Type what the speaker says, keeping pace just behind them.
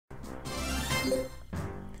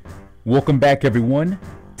Welcome back everyone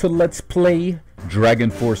to Let's Play Dragon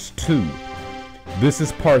Force 2. This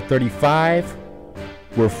is part 35.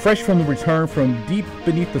 We're fresh from the return from deep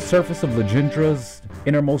beneath the surface of Legendra's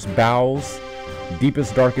innermost bowels,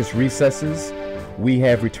 deepest darkest recesses. We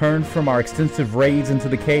have returned from our extensive raids into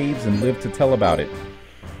the caves and lived to tell about it.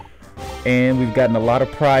 And we've gotten a lot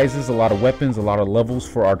of prizes, a lot of weapons, a lot of levels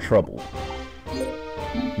for our trouble.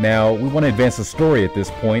 Now, we want to advance the story at this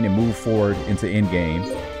point and move forward into endgame.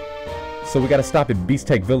 So we got to stop at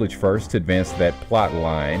Beastek Village first to advance that plot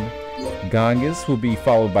line. Ganges will be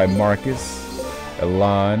followed by Marcus,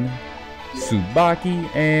 Elan,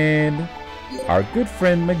 Tsubaki, and our good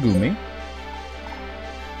friend Megumi.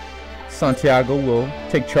 Santiago will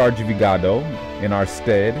take charge of Igado in our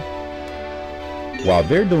stead. While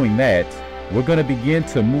they're doing that, we're going to begin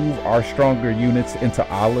to move our stronger units into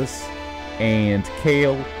Alice and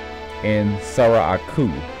Kale and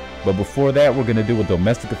Saraaku. But before that, we're going to deal with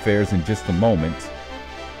domestic affairs in just a moment.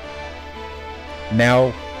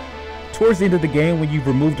 Now, towards the end of the game, when you've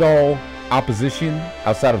removed all opposition,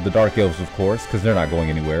 outside of the Dark Elves, of course, because they're not going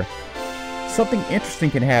anywhere, something interesting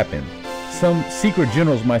can happen. Some secret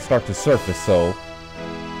generals might start to surface, so...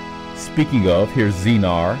 Speaking of, here's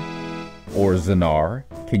Zenar, or Zenar.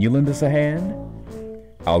 Can you lend us a hand?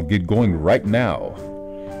 I'll get going right now.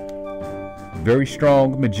 Very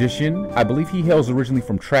strong magician. I believe he hails originally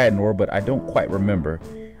from Tradnor, but I don't quite remember.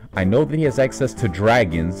 I know that he has access to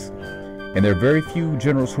dragons, and there are very few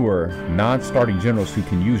generals who are non-starting generals who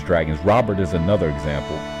can use dragons. Robert is another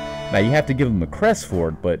example. Now you have to give them the crest for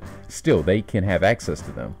it, but still they can have access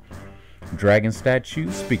to them. Dragon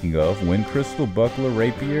statues, speaking of, wind crystal, buckler,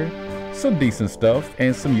 rapier, some decent stuff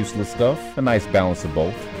and some useless stuff. A nice balance of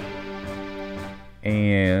both.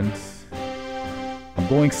 And I'm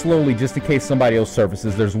going slowly just in case somebody else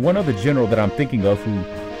surfaces. There's one other general that I'm thinking of who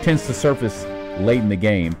tends to surface late in the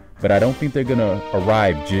game, but I don't think they're gonna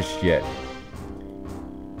arrive just yet.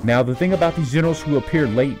 Now the thing about these generals who appear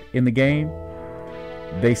late in the game,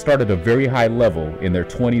 they start at a very high level in their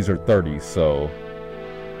 20s or 30s, so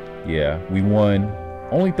yeah, we won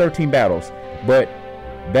only 13 battles, but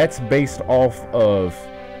that's based off of,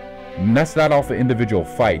 that's not off of individual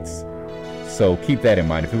fights. So keep that in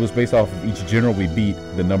mind. If it was based off of each general we beat,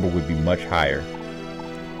 the number would be much higher.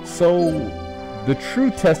 So the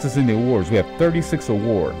true test is in the awards. We have 36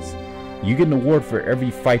 awards. You get an award for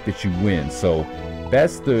every fight that you win. So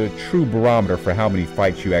that's the true barometer for how many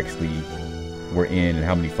fights you actually were in and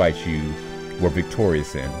how many fights you were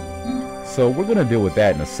victorious in. So we're going to deal with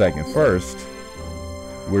that in a second. First,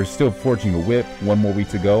 we're still forging a whip, one more week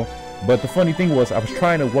to go. But the funny thing was, I was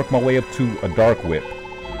trying to work my way up to a dark whip.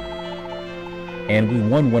 And we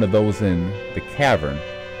won one of those in the cavern.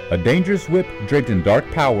 A dangerous whip draped in dark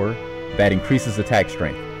power that increases attack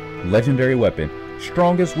strength. Legendary weapon.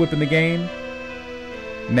 Strongest whip in the game.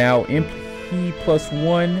 Now MP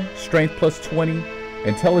 +1, strength +20,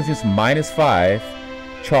 intelligence -5,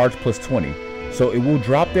 charge +20. So it will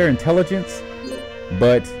drop their intelligence,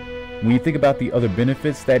 but when you think about the other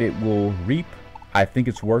benefits that it will reap, I think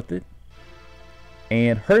it's worth it.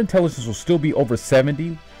 And her intelligence will still be over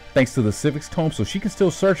 70 thanks to the Civics Tome, so she can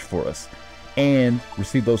still search for us and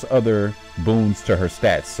receive those other boons to her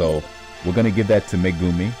stats. So we're going to give that to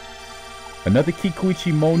Megumi. Another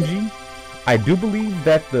Kikuichi Monji. I do believe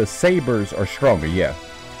that the sabers are stronger, yeah.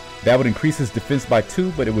 That would increase his defense by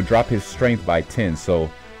 2, but it would drop his strength by 10. So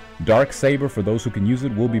Dark Saber, for those who can use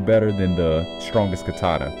it, will be better than the strongest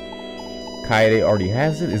katana. Kaede already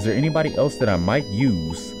has it. Is there anybody else that I might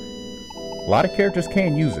use? A lot of characters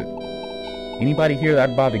can use it. Anybody here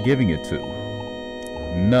that I'd bother giving it to?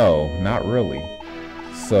 No, not really.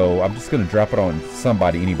 So I'm just going to drop it on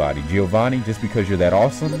somebody, anybody. Giovanni, just because you're that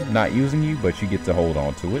awesome, not using you, but you get to hold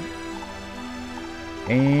on to it.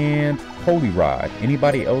 And Holy Rod.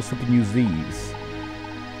 Anybody else who can use these?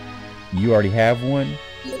 You already have one.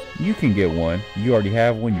 You can get one. You already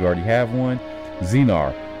have one. You already have one.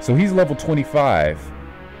 Zenar. So he's level 25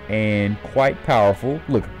 and quite powerful.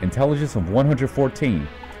 Look, intelligence of 114.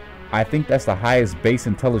 I think that's the highest base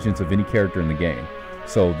intelligence of any character in the game.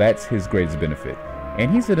 So that's his greatest benefit.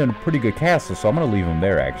 And he's in a pretty good castle, so I'm going to leave him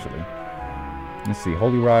there, actually. Let's see.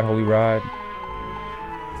 Holy Rod, Holy Rod.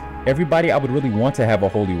 Everybody I would really want to have a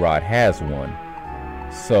Holy Rod has one.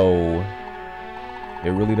 So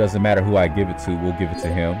it really doesn't matter who I give it to. We'll give it to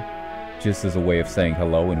him. Just as a way of saying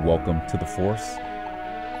hello and welcome to the Force.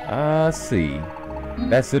 Let's see.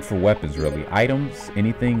 That's it for weapons, really. Items,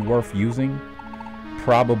 anything worth using?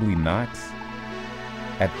 Probably not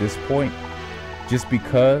at this point, just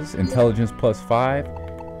because intelligence +5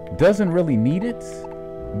 doesn't really need it,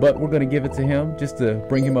 but we're going to give it to him just to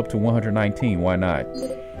bring him up to 119. Why not?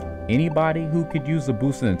 Anybody who could use a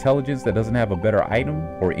boost in intelligence that doesn't have a better item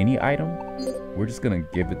or any item, we're just going to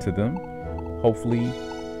give it to them. Hopefully,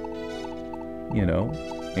 you know,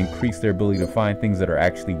 increase their ability to find things that are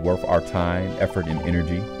actually worth our time, effort, and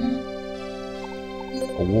energy.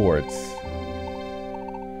 Awards.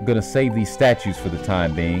 I'm going to save these statues for the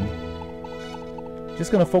time being.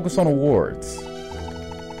 Just going to focus on awards.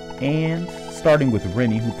 And starting with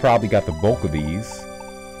Rennie, who probably got the bulk of these,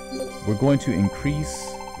 we're going to increase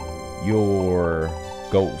your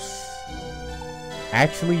ghosts.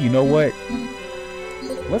 Actually, you know what?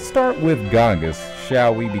 Let's start with Gangas,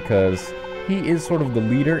 shall we? Because he is sort of the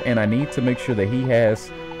leader, and I need to make sure that he has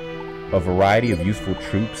a variety of useful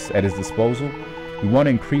troops at his disposal. We want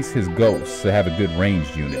to increase his ghosts to have a good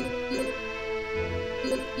ranged unit.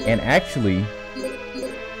 And actually,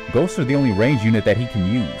 ghosts are the only ranged unit that he can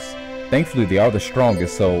use. Thankfully, they are the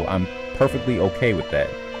strongest, so I'm perfectly okay with that.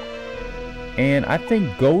 And I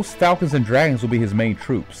think ghosts, falcons, and dragons will be his main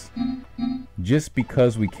troops. Just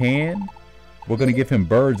because we can, we're going to give him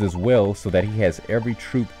birds as well, so that he has every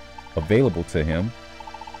troop available to him.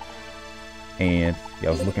 And yeah,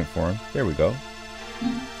 I was looking for him. There we go.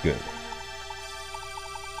 Good.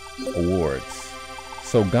 Awards.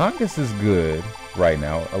 So Gangas is good right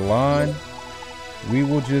now. Elan, we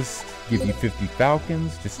will just give you 50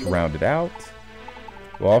 falcons just to round it out.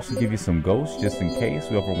 We'll also give you some ghosts just in case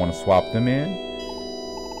we ever want to swap them in.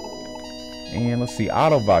 And let's see,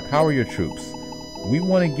 Autobot, how are your troops? We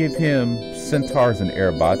want to give him centaurs and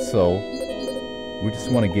airbots, so we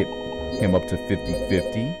just want to get him up to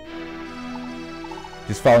 50-50.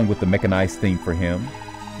 Just following with the mechanized theme for him.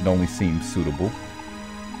 It only seems suitable.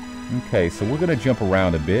 Okay, so we're going to jump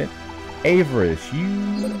around a bit. Avarice,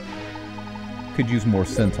 you could use more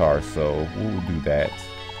centaurs, so we'll do that.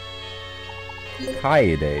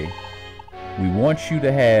 Kaede, we want you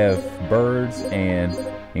to have birds and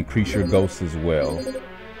increase your ghosts as well.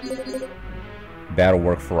 That'll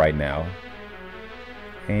work for right now.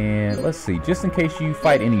 And let's see, just in case you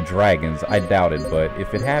fight any dragons, I doubt it, but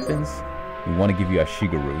if it happens, we want to give you a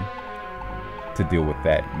Shigeru to deal with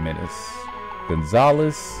that menace.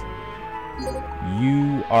 Gonzalez,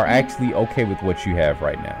 you are actually okay with what you have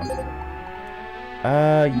right now.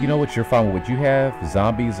 You know what, you're fine with what you have.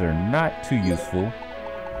 Zombies are not too useful.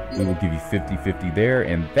 We will give you 50-50 there,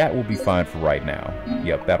 and that will be fine for right now.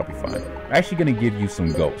 Yep, that'll be fine. We're actually going to give you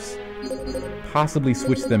some ghosts. Possibly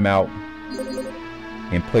switch them out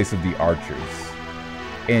in place of the archers.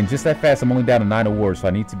 And just that fast, I'm only down to 9 awards, so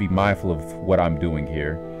I need to be mindful of what I'm doing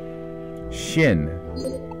here. Shin,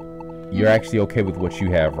 you're actually okay with what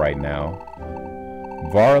you have right now.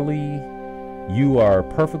 Varley, you are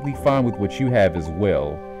perfectly fine with what you have as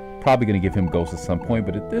well. Probably going to give him ghosts at some point,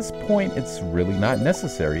 but at this point, it's really not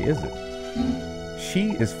necessary, is it?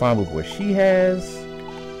 She is fine with what she has.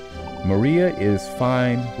 Maria is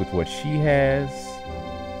fine with what she has.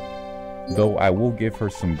 Though I will give her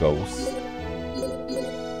some ghosts.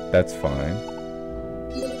 That's fine.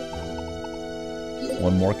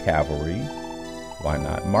 One more cavalry. Why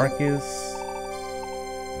not? Marcus,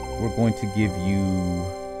 we're going to give you...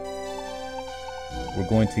 What are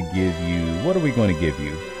we going to give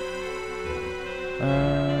you?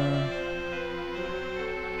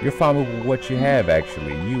 You're fine with what you have,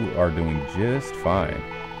 actually. You are doing just fine.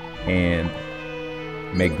 And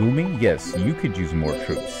Megumi, yes, you could use more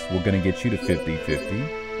troops. We're going to get you to 50-50.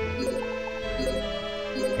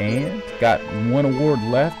 And got 1 award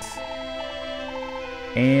left.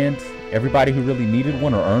 And everybody who really needed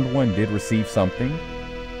one or earned one did receive something.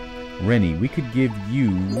 Rennie, we could give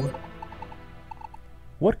you...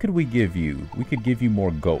 What could we give you? We could give you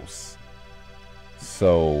more ghosts.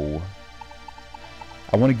 So...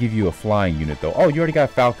 I want to give you a flying unit, though. Oh, you already got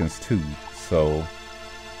falcons, too. So...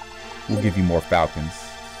 We'll give you more falcons.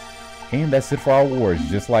 And that's it for our awards,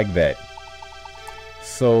 just like that.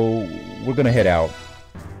 So, we're going to head out.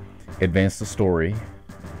 Advance the story.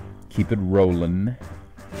 Keep it rolling.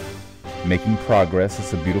 Making progress.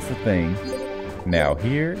 It's a beautiful thing. Now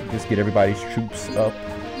here, just get everybody's troops up.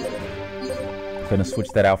 Gonna switch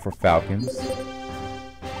that out for falcons.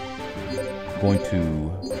 Going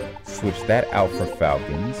to switch that out for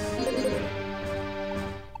falcons.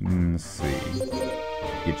 Let's see.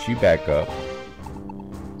 Get you back up.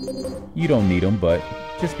 You don't need them, but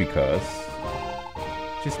just because.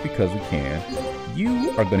 Just because we can.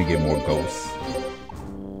 You are gonna get more ghosts.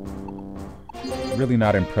 Really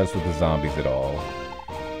not impressed with the zombies at all.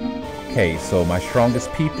 Okay, so my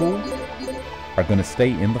strongest people are gonna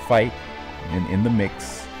stay in the fight and in the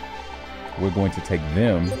mix. We're going to take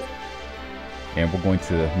them and we're going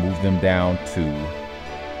to move them down to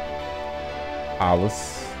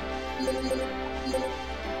Alice.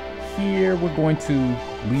 Here, we're going to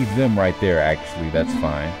leave them right there, actually. That's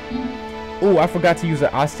fine. Oh, I forgot to use the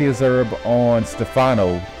Ostea's Herb on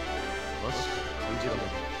Stefano.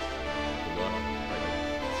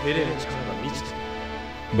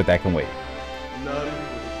 But that can wait.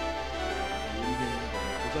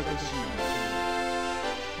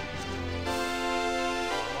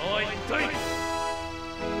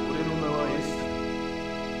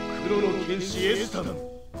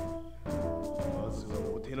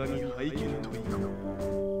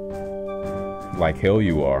 Like hell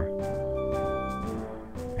you are.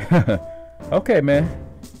 Okay, man.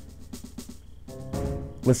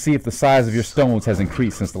 Let's see if the size of your stones has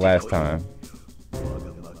increased since the last time.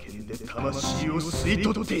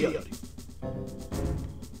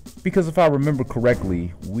 Because if I remember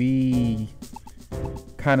correctly, we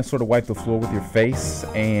kind of sort of wiped the floor with your face,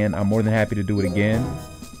 and I'm more than happy to do it again.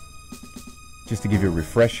 Just to give you a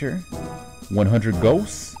refresher. 100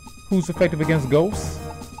 ghosts? Who's effective against ghosts?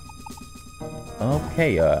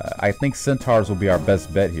 Okay, I think centaurs will be our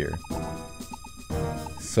best bet here.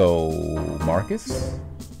 So, Marcus,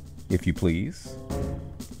 if you please.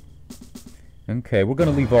 Okay, we're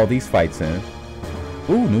gonna leave all these fights in.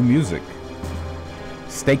 Ooh, new music.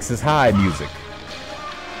 Stakes is high music.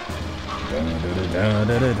 Dun, dun, dun,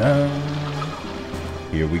 dun, dun.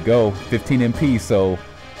 Here we go, 15 MP, so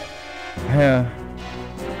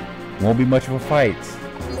won't be much of a fight.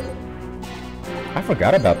 I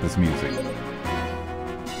forgot about this music.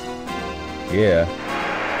 Yeah.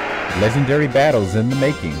 Legendary battles in the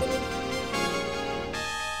making.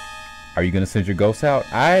 Are you gonna send your ghosts out?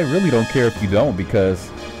 I really don't care if you don't,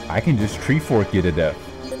 because I can just tree fork you to death.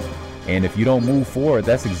 And if you don't move forward,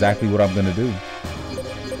 that's exactly what I'm gonna do.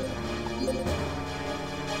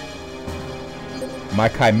 My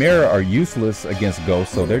Chimera are useless against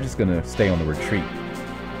ghosts, so they're just gonna stay on the retreat.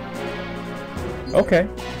 Okay,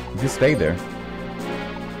 just stay there.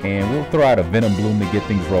 And we'll throw out a Venom Bloom to get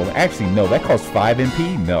things rolling. Actually, no, that costs 5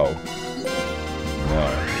 MP? No.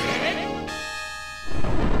 No.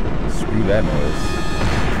 Screw that noise.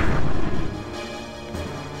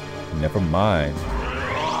 Never mind.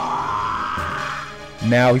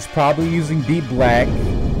 Now he's probably using Deep Black.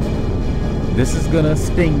 This is gonna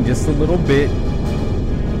sting just a little bit.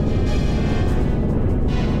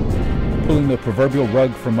 Pulling the proverbial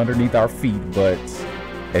rug from underneath our feet, but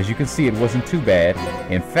as you can see, it wasn't too bad.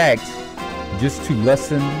 In fact, just to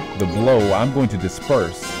lessen the blow, I'm going to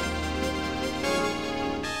disperse.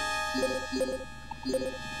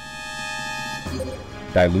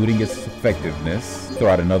 Diluting its effectiveness. Throw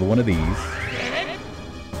out another one of these.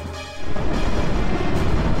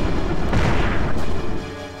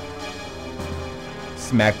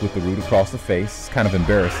 Smack with the root across the face. It's kind of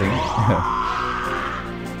embarrassing.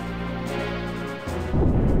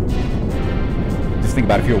 Just think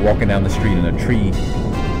about if you were walking down the street and a tree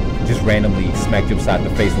just randomly smacked you upside the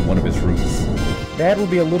face with one of its roots. That would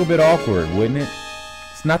be a little bit awkward, wouldn't it?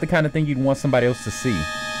 It's not the kind of thing you'd want somebody else to see.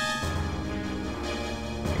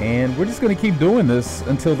 And we're just going to keep doing this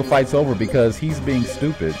until the fight's over, because he's being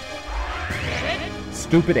stupid.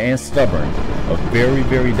 Stupid and stubborn. A very,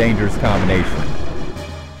 very dangerous combination.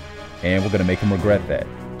 And we're going to make him regret that.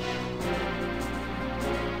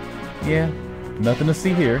 Yeah, nothing to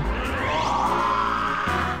see here.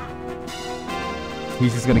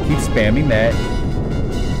 He's just going to keep spamming that.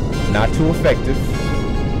 Not too effective.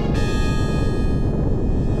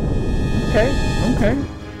 Okay.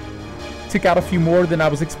 Took out a few more than I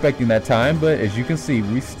was expecting that time, but as you can see,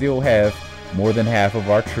 we still have more than half of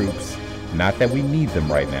our troops. Not that we need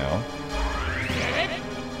them right now.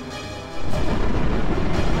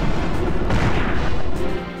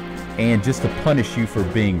 And just to punish you for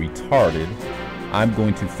being retarded, I'm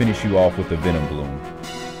going to finish you off with the Venom Bloom.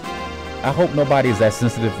 I hope nobody is that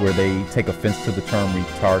sensitive where they take offense to the term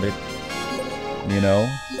retarded. You know?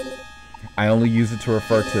 I only use it to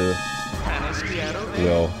refer to,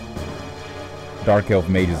 well, Dark Elf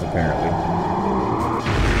mages apparently.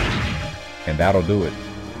 And that'll do it.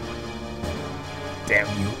 Damn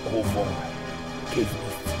you, Ovo. Give me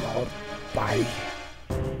flawed body.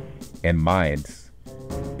 And minds.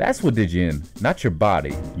 That's what did you in. Not your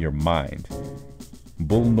body, your mind.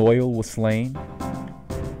 Bull Noyle was slain.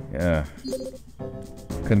 Yeah.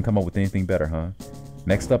 Couldn't come up with anything better, huh?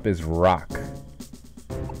 Next up is Rock.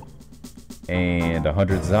 And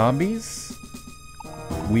 100 zombies.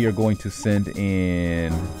 We are going to send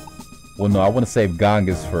in... Well, no, I want to save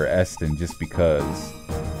Gangas for Eston just because.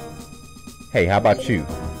 Hey, how about you?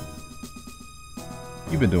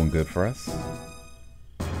 You've been doing good for us.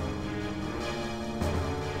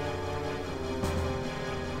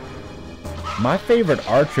 My favorite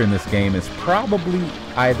archer in this game is probably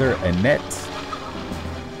either Annette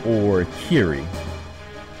or Kiri.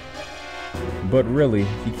 But really,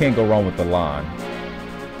 you can't go wrong with the Lan.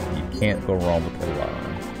 You can't go wrong with the Lan.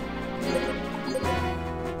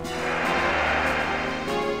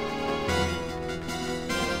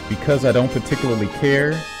 Because I don't particularly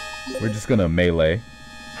care, we're just gonna melee.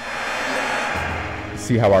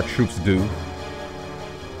 See how our troops do.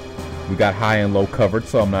 We got high and low covered,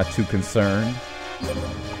 so I'm not too concerned.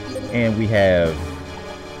 And we have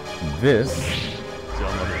this.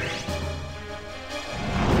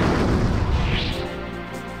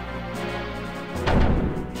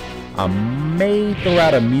 I may throw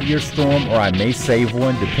out a meteor storm, or I may save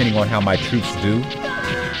one, depending on how my troops do.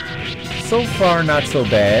 So far, not so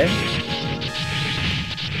bad.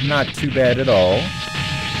 Not too bad at all.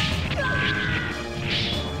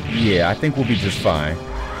 Yeah, I think we'll be just fine.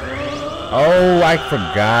 Oh, I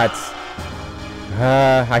forgot.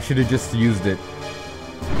 I should have just used it.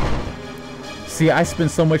 See, I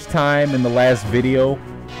spent so much time in the last video,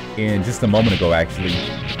 and just a moment ago actually,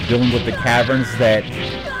 dealing with the caverns that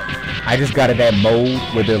I just got at that mode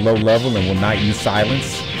where they're low level and will not use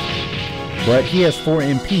silence. But he has 4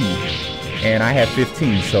 MP, and I have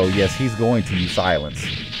 15, so yes, he's going to use silence.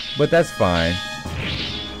 But that's fine.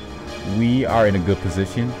 We are in a good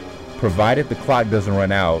position. Provided the clock doesn't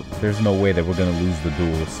run out, there's no way that we're going to lose the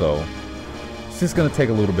duel, so it's just going to take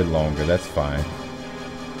a little bit longer. That's fine.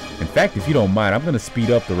 In fact, if you don't mind, I'm going to speed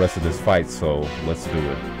up the rest of this fight, so let's do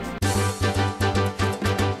it.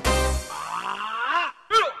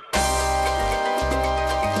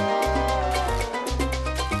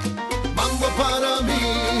 Mambo para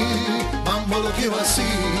mí, mambo lo quiero así.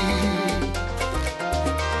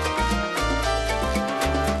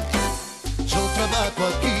 Yo trabajo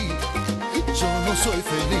aquí. Yo no soy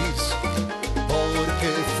feliz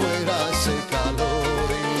porque fuera hace calor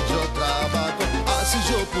y yo trabajo. Así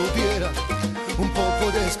yo pudiera un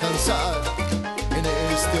poco descansar en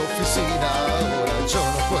esta oficina. Ahora yo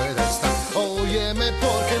no puedo estar. Óyeme,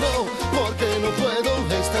 ¿por qué no? Porque no puedo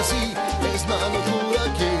estar así. Es una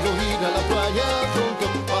locura, quiero ir a la playa pronto.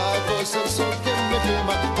 Bajo ese sol que me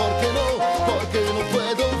quema. ¿Por qué no? Porque no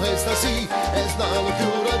puedo estar así. Es una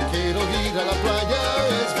locura, quiero ir a la playa.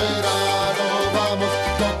 Es verano, vamos,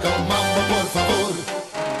 toca un mambo por favor.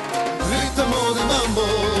 Ritmo de mambo,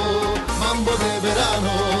 mambo de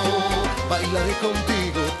verano. Bailaré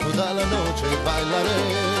contigo toda la noche, bailaré.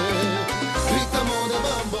 Ritmo de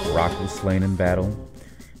mambo. Rock was slain in battle.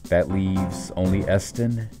 That leaves only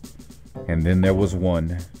Eston. And then there was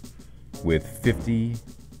one with 50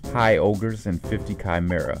 high ogres and 50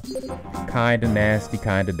 chimera. Kinda nasty,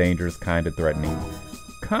 kinda dangerous, kinda threatening.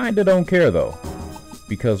 Kinda don't care though,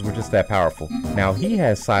 because we're just that powerful. Now he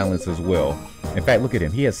has silence as well. In fact, look at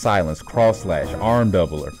him. He has silence, cross slash, arm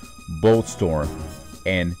doubler, bolt storm,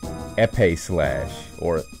 and epee slash,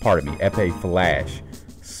 or pardon me, epee flash,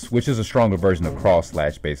 which is a stronger version of cross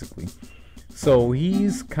slash basically. So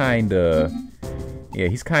he's kinda, yeah,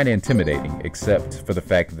 he's kinda intimidating, except for the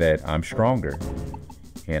fact that I'm stronger,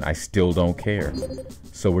 and I still don't care.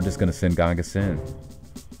 So we're just gonna send Gangas in.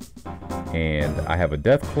 And I have a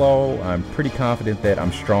Death Claw. I'm pretty confident that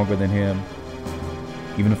I'm stronger than him.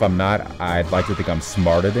 Even if I'm not, I'd like to think I'm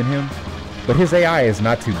smarter than him. But his AI is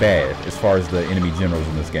not too bad as far as the enemy generals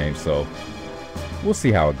in this game, so we'll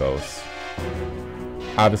see how it goes.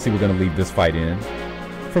 Obviously, we're going to leave this fight in.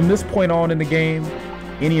 From this point on in the game,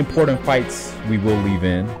 any important fights we will leave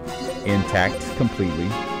in intact completely,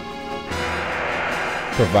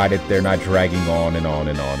 provided they're not dragging on and on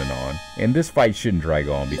and on and on. And this fight shouldn't drag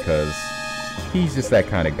on because he's just that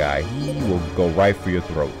kind of guy. He will go right for your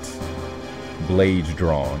throat, blades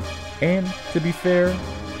drawn. And to be fair,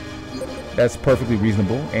 that's perfectly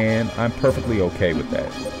reasonable, and I'm perfectly okay with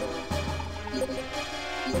that.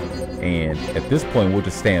 And at this point, we'll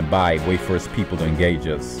just stand by, wait for his people to engage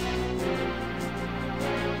us,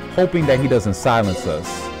 hoping that he doesn't silence us.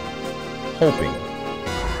 Hoping.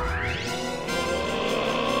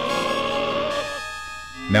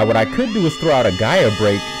 Now what I could do is throw out a Gaia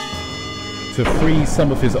break to freeze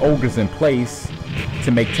some of his ogres in place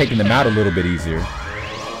to make taking them out a little bit easier.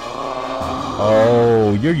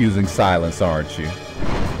 Oh, you're using silence, aren't you?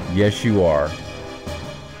 Yes, you are.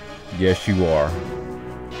 Yes, you are.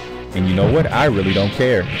 And you know what? I really don't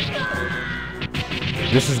care.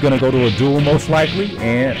 This is going to go to a duel most likely,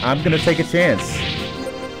 and I'm going to take a chance.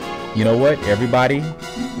 You know what, everybody?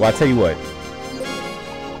 Well, I'll tell you what.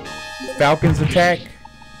 Falcons attack,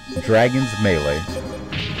 Dragons melee.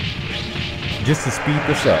 Just to speed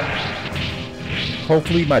this up.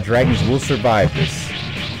 Hopefully my dragons will survive this.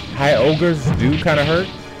 High ogres do kind of hurt,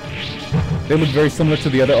 They look very similar to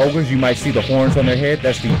the other ogres. You might see the horns on their head.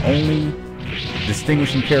 That's the only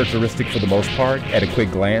distinguishing characteristic for the most part at a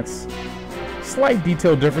quick glance. Slight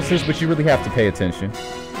detail differences, but you really have to pay attention.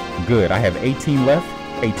 Good, I have 18 left.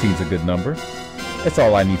 18's a good number. That's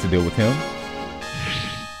all I need to deal with him.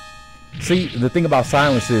 See, the thing about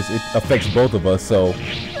silence is it affects both of us, so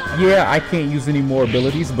yeah, I can't use any more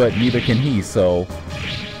abilities, but neither can he, so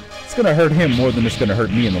it's gonna hurt him more than it's gonna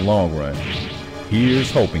hurt me in the long run.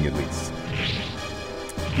 Here's hoping, at least.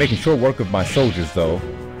 Making short work of my soldiers, though.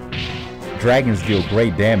 Dragons deal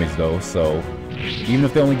great damage, though, so even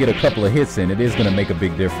if they only get a couple of hits in, it is gonna make a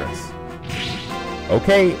big difference.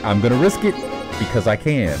 Okay, I'm gonna risk it because I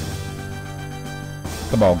can.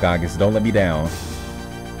 Come on, Ganges, don't let me down.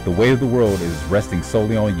 The weight of the world is resting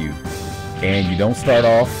solely on you. And you don't start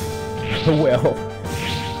off well.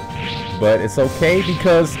 But it's okay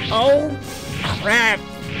because... Oh, crap!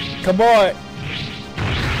 Come on!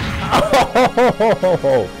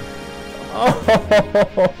 Oh!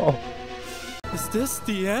 Oh! Is this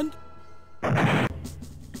the end?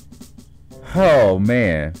 Oh,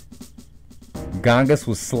 man. Ganges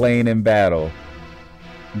was slain in battle.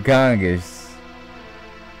 Ganges,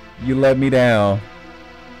 you let me down.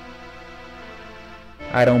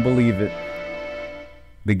 I don't believe it.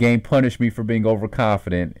 The game punished me for being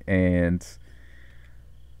overconfident, and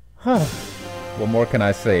what more can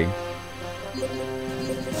I say?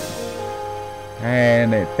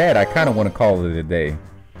 And at that, I kind of want to call it a day.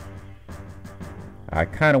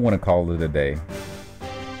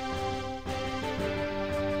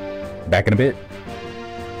 Back in a bit.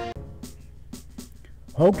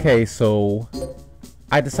 Okay, so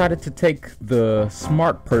I decided to take the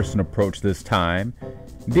smart person approach this time.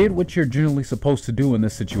 Did what you're generally supposed to do in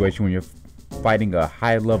this situation when you're fighting a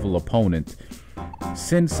high-level opponent.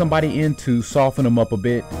 Send somebody in to soften them up a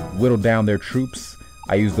bit, whittle down their troops.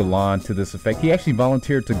 I used the lawn to this effect. He actually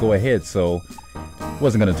volunteered to go ahead, so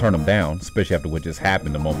wasn't going to turn him down, especially after what just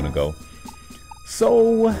happened a moment ago.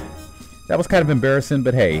 So that was kind of embarrassing,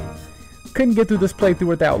 but hey, couldn't get through this playthrough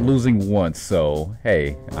without losing once, so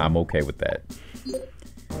hey, I'm okay with that.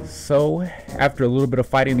 So after a little bit of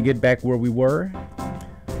fighting to get back where we were,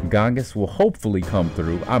 Ganges will hopefully come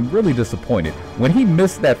through. I'm really disappointed. When he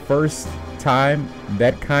missed that first time,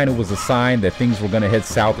 that kind of was a sign that things were going to head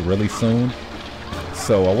south really soon.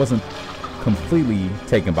 So I wasn't completely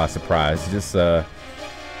taken by surprise. Just a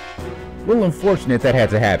little unfortunate that had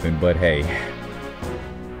to happen, but hey.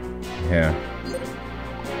 Yeah.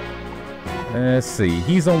 Let's see.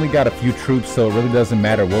 He's only got a few troops, so it really doesn't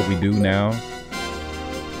matter what we do now.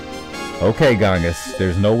 Okay, Ganges,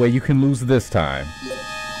 there's no way you can lose this time.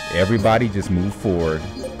 Everybody just move forward.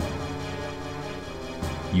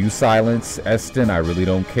 You silence Eston, I really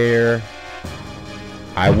don't care.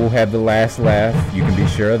 I will have the last laugh, you can be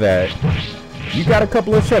sure of that. You got a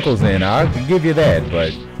couple of chuckles in, I'll give you that,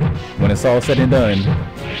 but when it's all said and done,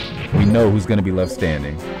 we know who's going to be left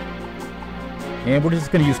standing. And we're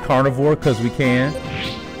just going to use Carnivore because we can.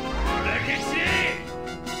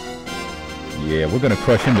 Yeah, we're going to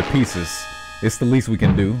crush him to pieces. It's the least we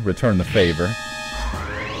can do, return the favor.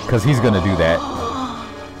 Because he's going to do that.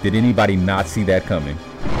 Did anybody not see that coming?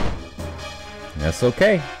 That's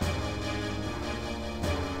okay.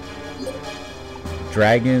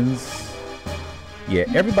 Dragons. Yeah,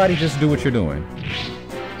 everybody just do what you're doing.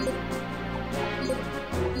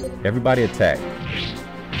 Everybody attack.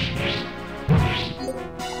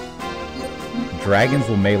 Dragons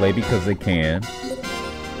will melee because they can.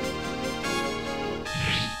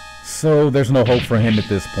 So there's no hope for him at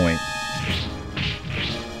this point.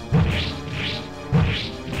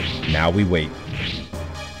 Now we wait.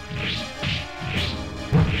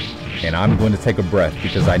 And I'm going to take a breath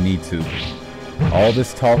because I need to. All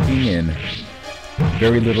this talking and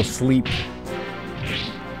very little sleep,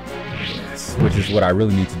 which is what I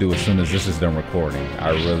really need to do as soon as this is done recording. I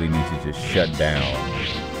really need to just shut down.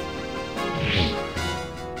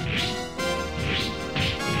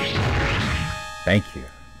 Thank you.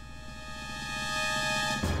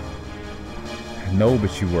 No,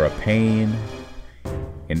 but you were a pain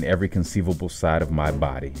in every conceivable side of my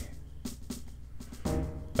body.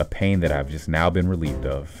 A pain that I've just now been relieved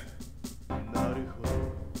of.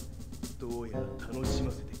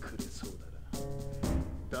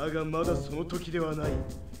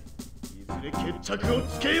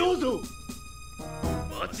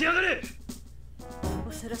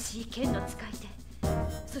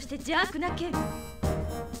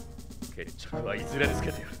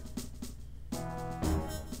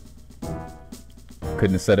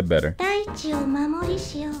 Couldn't have said it better.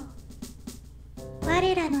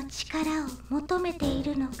 我らの力を求めてい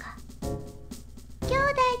るのか。兄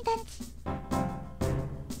弟たち、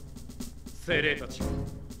精霊たち、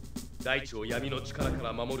大地を闇の力か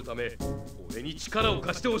ら守るため、俺に力を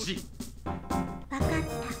貸してほしい。わかっ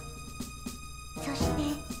た。そして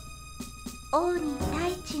王に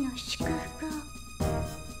大地の祝福を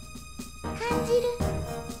感じる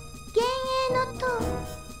幻影の塔。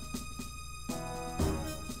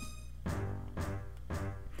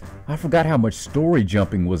I forgot how much story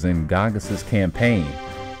jumping was in Gangas's campaign.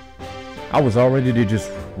 I was all ready to just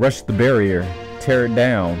rush the barrier, tear it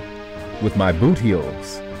down with my boot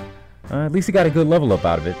heels. At least he got a good level up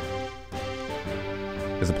out of it.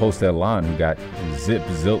 As opposed to Elan, who got zip,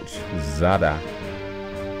 zilch, zada,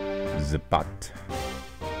 zipat.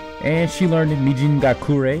 And she learned Nijin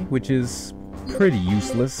Gakure, which is pretty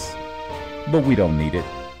useless, but we don't need it.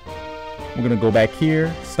 We're gonna go back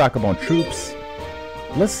here, stock up on troops.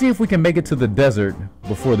 Let's see if we can make it to the desert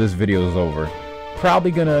before this video is over.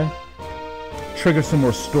 Probably gonna trigger some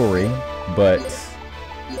more story, but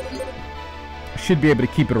should be able to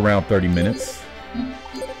keep it around 30 minutes.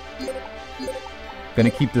 Gonna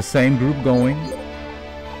keep the same group going,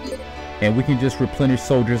 and we can just replenish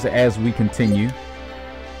soldiers as we continue.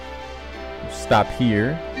 Stop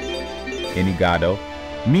here in Igado.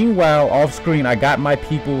 Meanwhile, off screen, I got my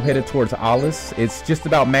people headed towards Alice. It's just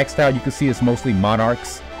about maxed out. You can see it's mostly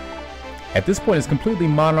monarchs. At this point, it's completely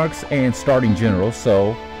monarchs and starting generals,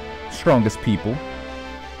 so strongest people.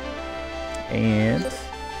 And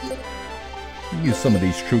use some of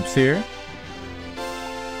these troops here.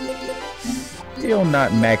 Still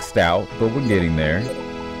not maxed out, but we're getting there.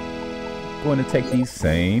 Going to take these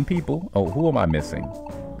same people. Oh, who am I missing?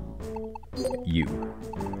 You.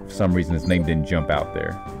 For some reason his name didn't jump out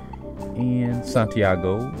there. And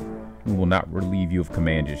Santiago, we will not relieve you of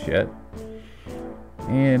command just yet.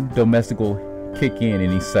 And Domestic will kick in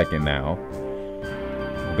any second now.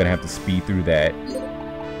 We're gonna have to speed through that.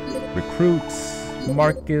 Recruits,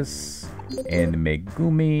 Marcus and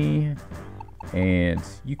Megumi, and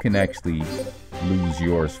you can actually lose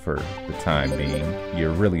yours for the time being.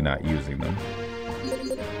 You're really not using them.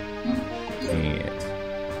 And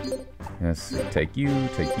let's take you,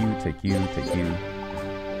 take you, take you, take you.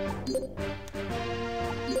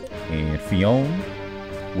 And Fiona,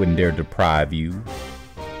 wouldn't dare deprive you.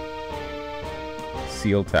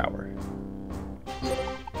 Seal Tower.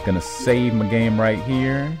 Gonna save my game right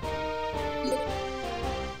here.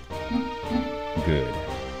 Good.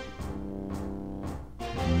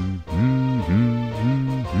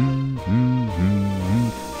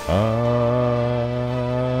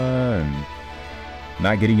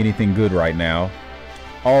 Not getting anything good right now.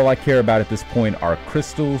 All I care about at this point are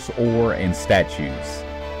crystals, ore, and statues.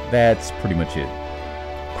 That's pretty much it.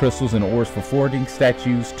 Crystals and ores for forging,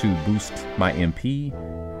 statues to boost my MP,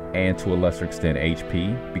 and to a lesser extent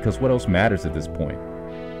HP, because what else matters at this point?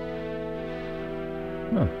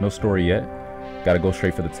 No story yet. Gotta go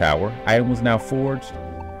straight for the tower. Item was now forged.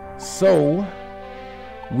 So,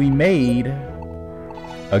 we made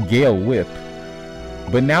a Gale Whip.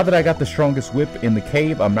 But now that I got the strongest whip in the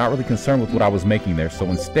cave, I'm not really concerned with what I was making there. So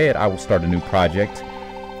instead, I will start a new project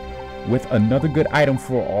with another good item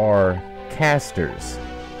for our casters.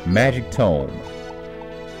 Magic Tome,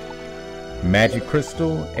 Magic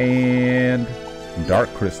Crystal, and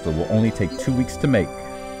Dark Crystal will only take 2 weeks to make.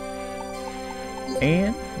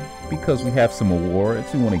 And because we have some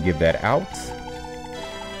awards, we want to give that out.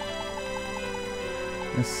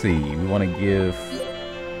 Let's see, we want to give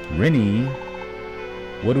Rennie.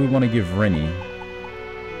 What do we want to give Rennie?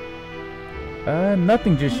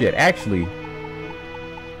 Nothing just yet. Actually,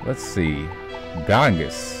 let's see.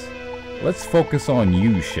 Gangas. Let's focus on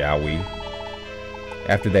you, shall we?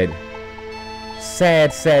 After that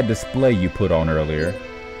sad display you put on earlier.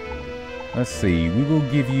 Let's see. We will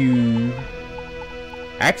give you...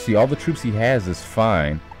 Actually, all the troops he has is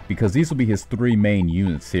fine, because these will be his 3 main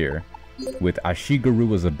units here, with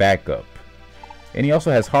Ashigaru as a backup. And he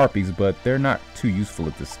also has Harpies, but they're not too useful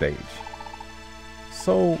at this stage.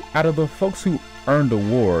 So, out of the folks who earned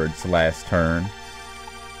awards last turn,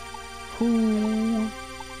 who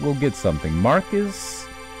will get something? Marcus?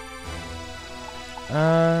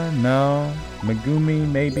 No. Megumi,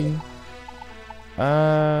 maybe?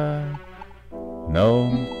 No.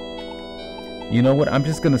 You know what? I'm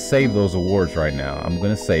just gonna save those awards right now. I'm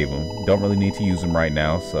gonna save them. Don't really need to use them right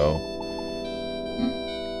now, so...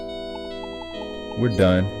 We're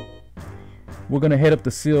done. We're gonna head up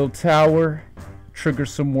the sealed tower, trigger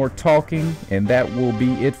some more talking, and that will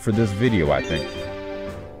be it for this video, I think.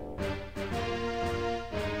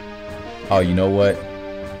 Oh, you know what?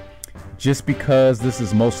 Just because this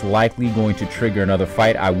is most likely going to trigger another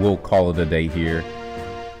fight, I will call it a day here.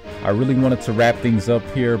 I really wanted to wrap things up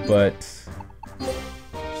here, but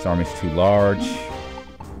This army's too large.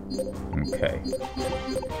 Okay.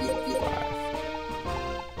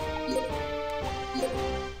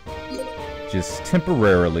 5. Just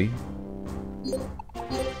temporarily.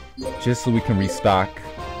 Just so we can restock.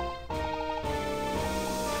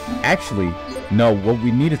 Actually, no, what we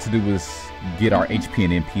needed to do was get our HP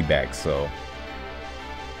and MP back, so.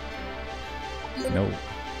 Nope.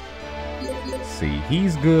 See,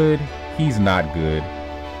 he's good, he's not good.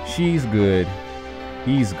 She's good,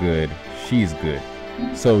 he's good, she's good.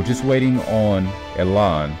 So just waiting on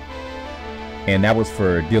Elan, and that was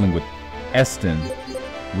for dealing with Eston,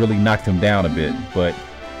 really knocked him down a bit, but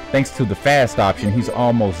thanks to the fast option, he's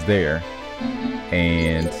almost there.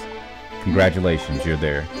 And congratulations, you're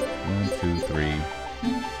there. 1, 2, 3.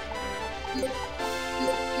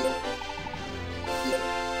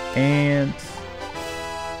 And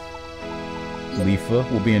Leafa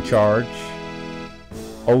will be in charge.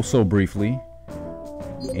 Oh, so briefly.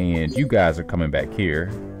 And you guys are coming back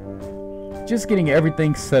here. Just getting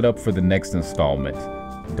everything set up for the next installment.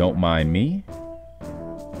 Don't mind me.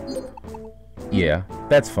 Yeah,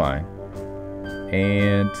 that's fine.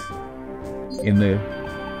 And in the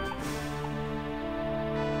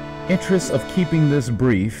interest of keeping this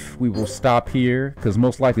brief, we will stop here, because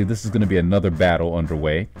most likely this is going to be another battle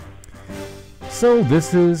underway. So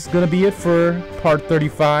this is going to be it for part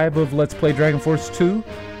 35 of Let's Play Dragon Force 2.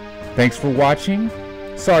 Thanks for watching.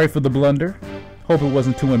 Sorry for the blunder. Hope it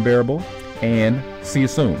wasn't too unbearable. And see you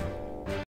soon.